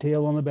dubbing and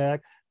tail on the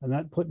back. I'm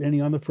not putting any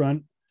on the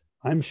front.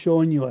 I'm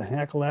showing you a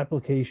Hackle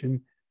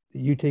application that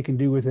you take and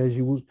do with as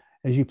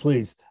you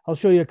please. I'll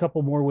show you a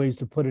couple more ways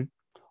to put it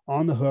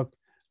on the hook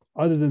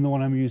other than the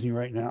one I'm using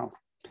right now.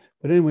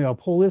 But anyway, I'll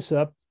pull this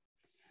up,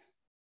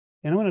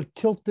 and I'm going to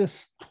tilt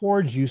this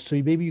towards you so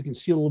maybe you can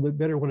see a little bit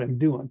better what I'm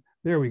doing.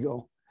 There we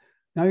go.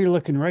 Now you're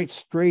looking right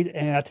straight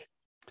at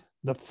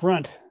the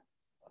front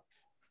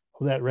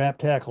of that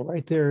wrapped hackle,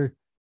 right there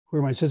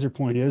where my scissor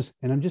point is.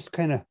 And I'm just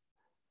kind of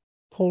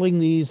pulling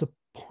these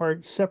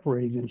apart,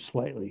 separating them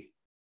slightly.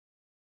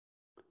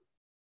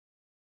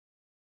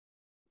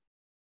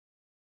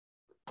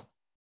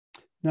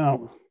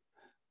 Now,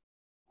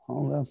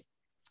 I'll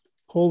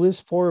pull this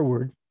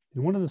forward.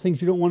 And one of the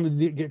things you don't want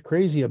to get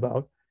crazy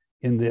about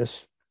in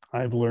this,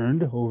 I've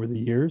learned over the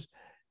years,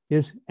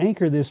 is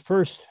anchor this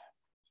first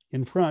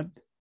in front.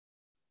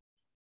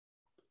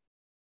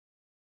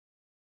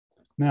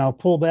 Now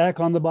pull back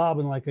on the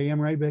bobbin like I am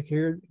right back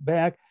here,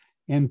 back,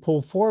 and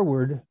pull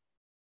forward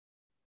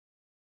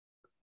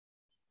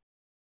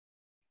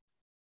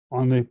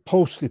on the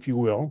post, if you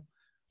will,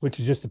 which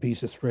is just a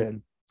piece of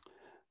thread.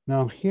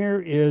 Now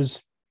here is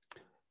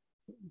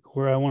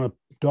where I want to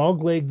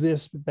dog leg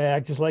this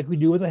back, just like we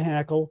do with a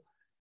hackle,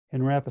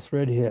 and wrap a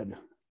thread head.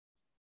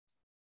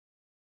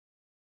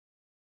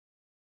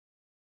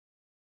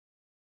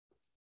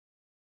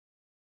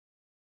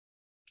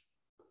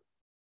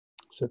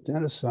 Set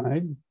that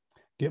aside,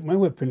 get my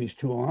whip finish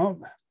tool out,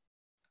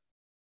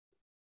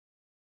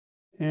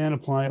 and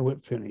apply a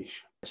whip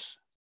finish.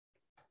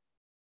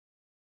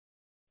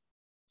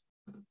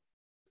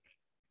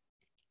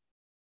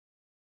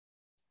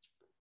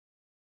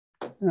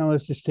 Now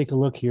let's just take a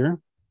look here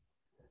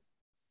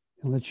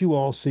and let you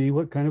all see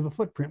what kind of a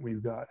footprint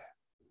we've got.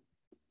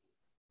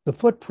 The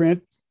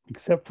footprint,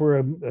 except for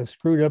a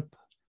screwed up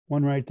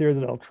one right there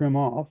that I'll trim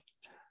off,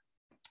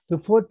 the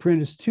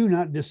footprint is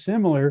not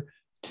dissimilar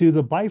to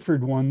the Byford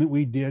one that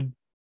we did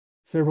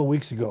several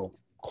weeks ago.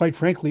 Quite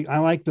frankly, I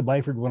like the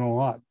Byford one a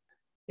lot.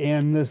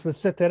 And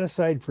let's set that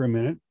aside for a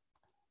minute.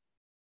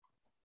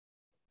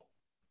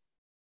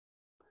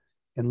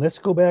 And let's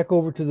go back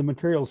over to the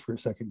materials for a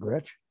second,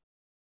 Gretch.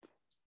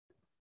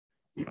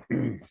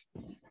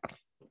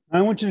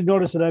 I want you to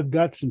notice that I've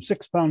got some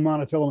 6-pound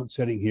monofilament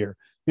setting here,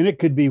 and it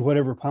could be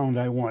whatever pound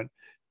I want.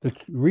 The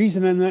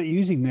reason I'm not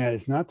using that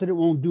is not that it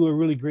won't do a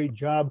really great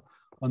job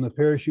on the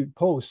parachute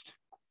post.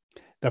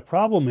 The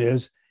problem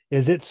is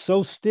it's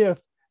so stiff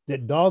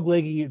that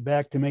doglegging it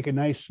back to make a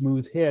nice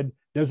smooth head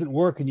doesn't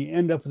work, and you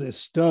end up with this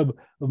stub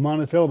of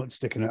monofilament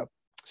sticking up.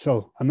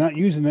 So I'm not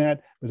using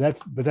that, but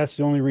that's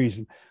the only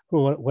reason.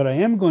 Well, what I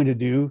am going to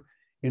do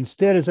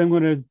instead is I'm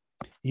going to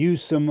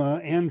use some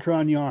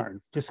Antron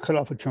yarn. Just cut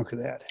off a chunk of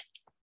that.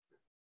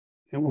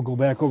 And we'll go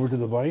back over to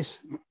the vise.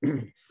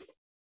 I'm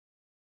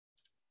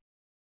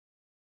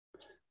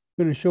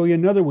going to show you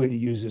another way to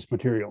use this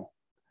material,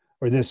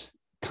 or this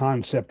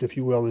concept, if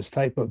you will, this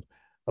type of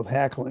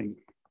hackling.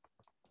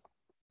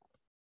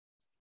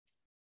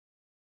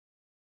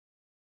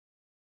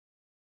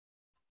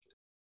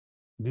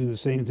 Do the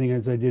same thing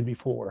as I did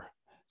before,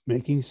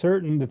 making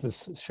certain that the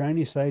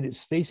shiny side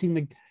is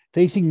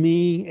facing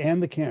me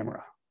and the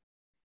camera.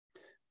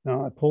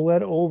 Now I pull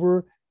that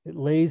over, it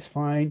lays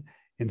fine,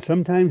 and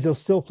sometimes they'll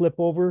still flip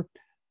over.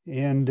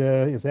 And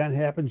if that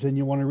happens, then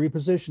you want to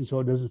reposition so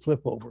it doesn't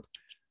flip over,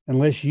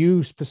 unless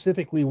you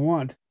specifically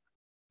want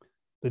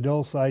the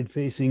dull side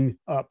facing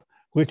up,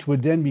 which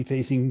would then be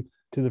facing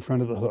to the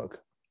front of the hook.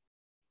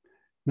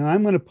 Now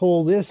I'm going to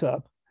pull this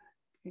up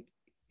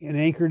and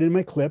anchor it in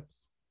my clip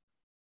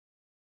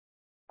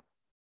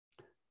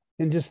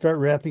and just start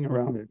wrapping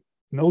around it.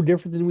 No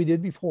different than we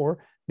did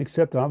before,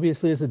 except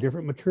obviously it's a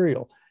different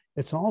material.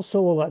 It's also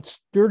a lot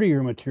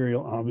sturdier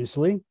material,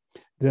 obviously,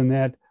 than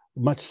that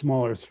much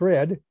smaller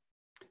thread.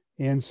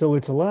 And so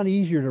it's a lot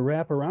easier to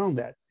wrap around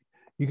that.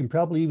 You can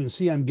probably even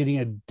see I'm getting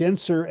a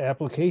denser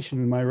application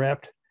in my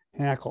wrapped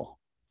hackle.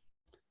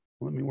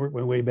 Let me work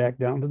my way back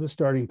down to the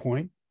starting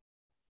point.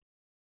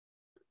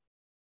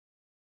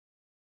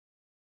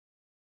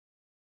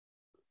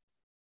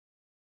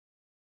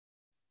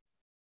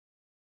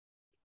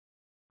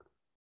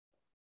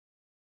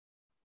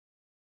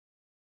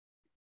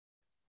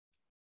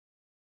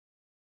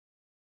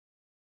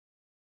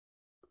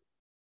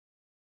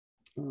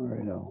 All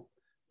right, I'll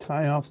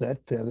tie off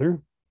that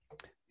feather.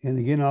 And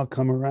again, I'll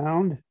come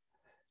around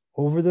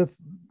over the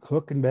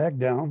hook and back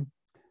down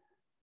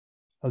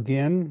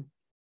again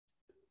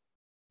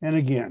and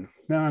again.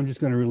 Now I'm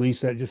just going to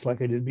release that just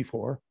like I did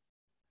before.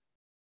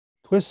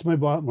 Twist my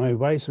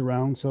vise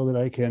around so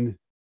that I can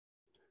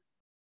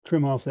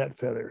trim off that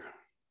feather.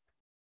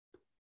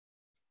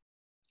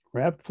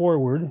 Wrap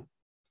forward,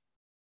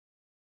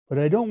 but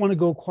I don't want to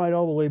go quite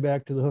all the way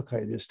back to the hook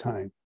eye this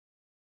time.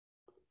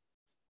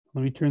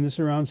 Let me turn this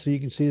around so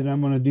you can see that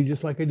I'm going to do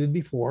just like I did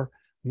before.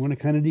 I'm going to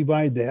kind of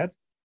divide that.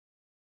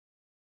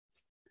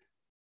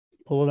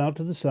 Pull it out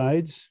to the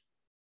sides.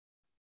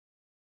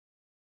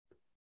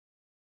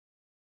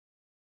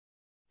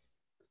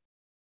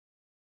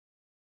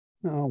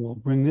 Now we'll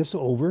bring this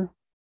over.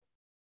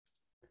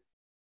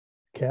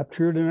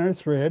 Capture it in our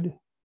thread.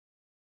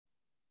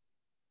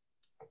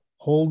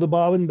 Hold the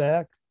bobbin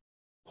back.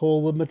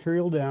 Pull the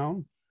material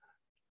down.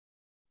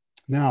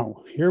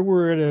 Now, here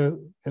we're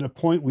at a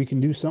point we can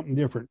do something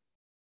different.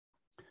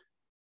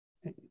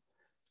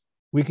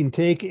 We can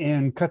take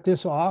and cut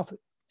this off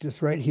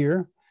just right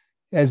here,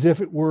 as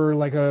if it were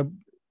like a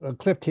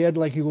clipped head,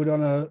 like you would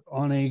on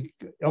a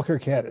elk hair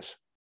caddis.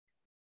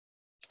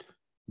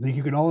 I think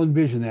you can all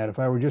envision that. If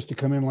I were just to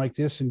come in like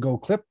this and go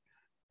clip,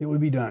 it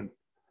would be done.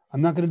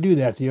 I'm not going to do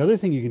that. The other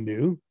thing you can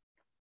do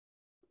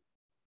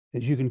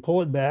is you can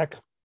pull it back.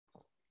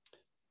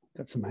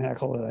 Got some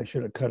hackle that I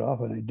should have cut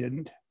off and I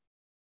didn't.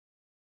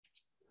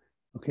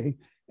 Okay,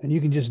 and you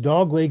can just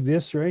dog leg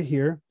this right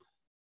here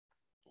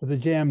with a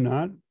jam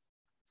knot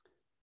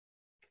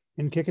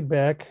and kick it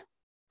back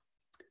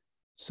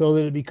so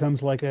that it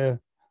becomes like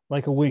a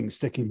wing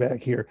sticking back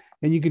here,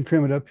 and you can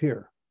trim it up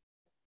here.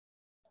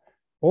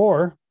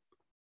 Or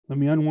let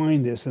me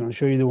unwind this and I'll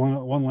show you the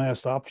one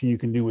last option you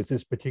can do with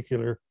this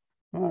particular.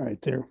 All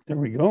right, there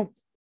we go.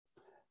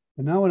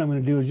 And now what I'm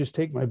going to do is just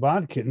take my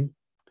bodkin,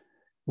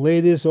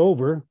 lay this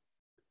over,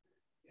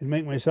 and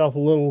make myself a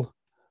little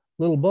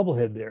bubble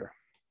head there.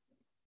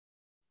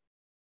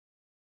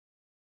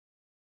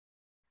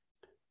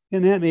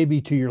 And that may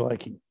be to your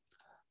liking.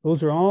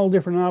 Those are all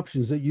different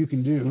options that you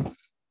can do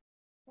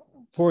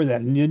for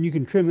that. And then you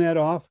can trim that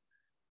off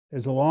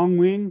as a long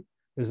wing,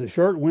 as a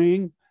short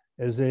wing,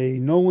 as a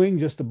no wing,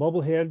 just a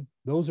bubble head.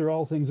 Those are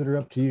all things that are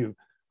up to you.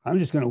 I'm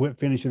just going to whip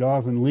finish it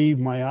off and leave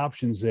my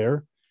options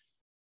there.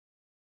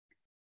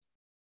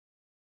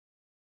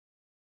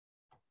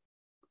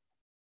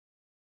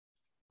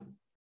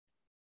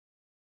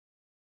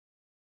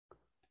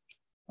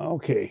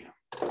 Okay.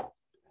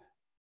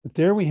 But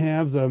there we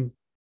have the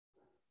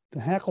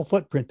hackle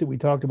footprint that we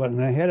talked about.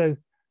 And I had a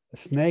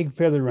snag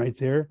feather right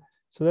there.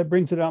 So that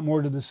brings it out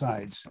more to the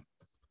sides.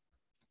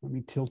 Let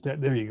me tilt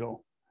that. There you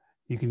go.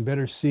 You can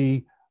better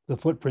see the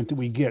footprint that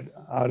we get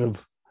out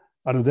of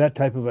that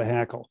type of a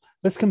hackle.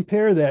 Let's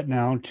compare that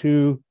now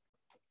to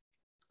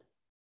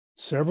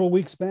several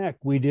weeks back.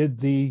 We did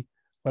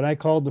what I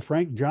called the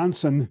Frank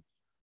Johnson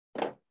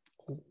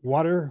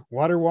water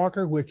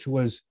walker, which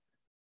was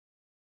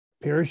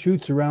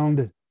parachutes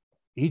around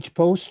each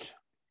post.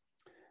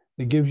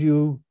 It gives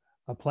you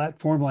a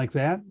platform like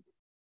that.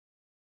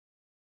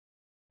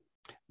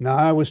 Now,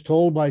 I was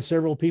told by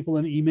several people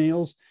in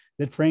emails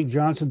that Frank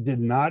Johnson did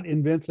not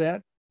invent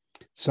that.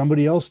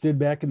 Somebody else did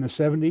back in the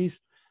 70s.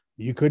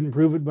 You couldn't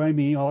prove it by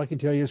me. All I can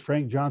tell you is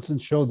Frank Johnson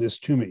showed this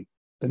to me.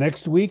 The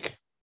next week,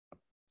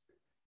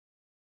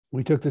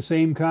 we took the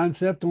same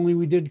concept, only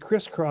we did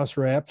crisscross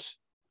wraps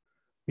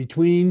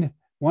between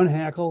one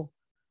hackle,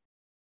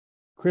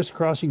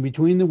 crisscrossing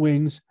between the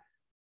wings,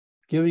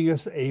 giving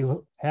us a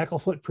hackle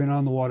footprint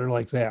on the water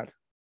like that.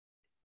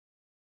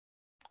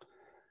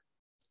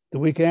 The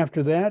week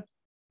after that,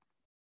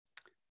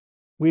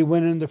 we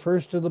went in the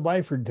first of the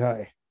biford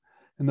tie.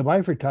 And the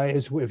biford tie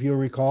is, if you'll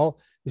recall,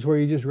 is where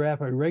you just wrap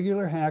a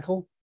regular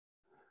hackle.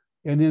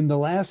 And then the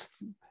last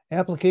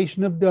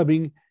application of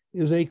dubbing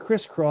is a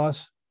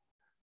crisscross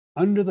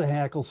under the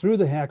hackle, through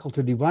the hackle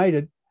to divide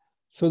it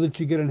so that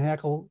you get a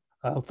hackle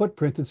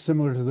footprint that's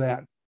similar to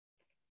that.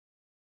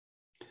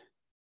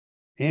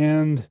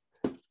 And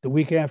the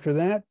week after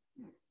that,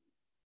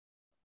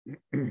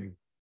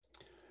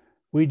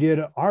 we did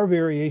our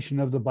variation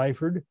of the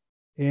biford,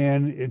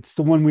 and it's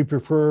the one we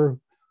prefer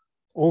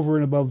over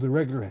and above the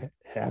regular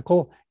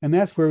hackle. And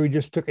that's where we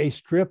just took a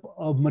strip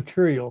of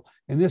material,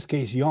 in this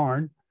case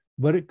yarn,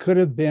 but it could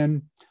have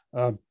been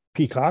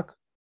peacock,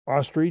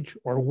 ostrich,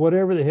 or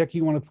whatever the heck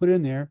you want to put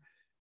in there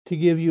to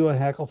give you a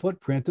hackle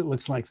footprint that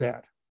looks like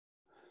that.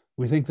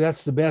 We think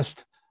that's the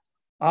best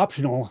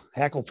optional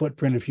hackle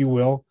footprint, if you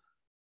will.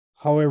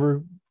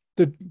 However,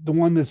 the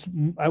one that's,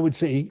 I would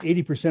say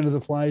 80% of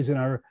the flies in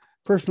our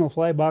personal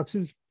fly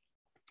boxes,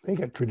 they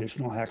got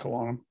traditional hackle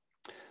on them.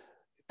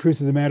 Truth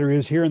of the matter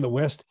is, here in the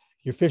West,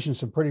 you're fishing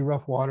some pretty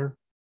rough water.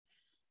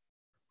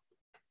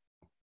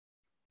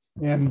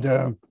 And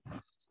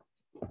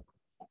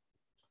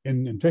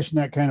in fishing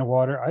that kind of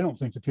water, I don't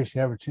think the fish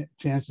have a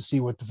chance to see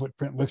what the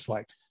footprint looks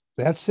like.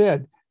 That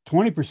said,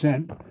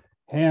 20%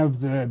 have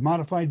the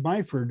modified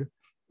biford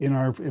in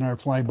our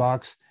fly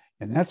box,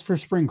 and that's for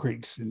spring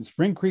creeks. And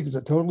spring creek is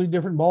a totally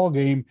different ball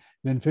game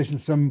than fishing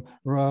some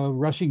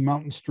rushing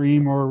mountain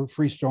stream or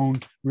freestone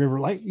river.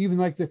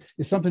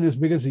 It's something as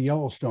big as the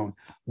Yellowstone.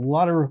 A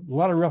lot of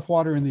rough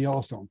water in the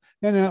Yellowstone.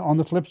 And on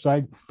the flip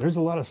side, there's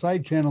a lot of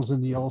side channels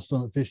in the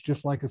Yellowstone that fish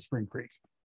just like a spring creek.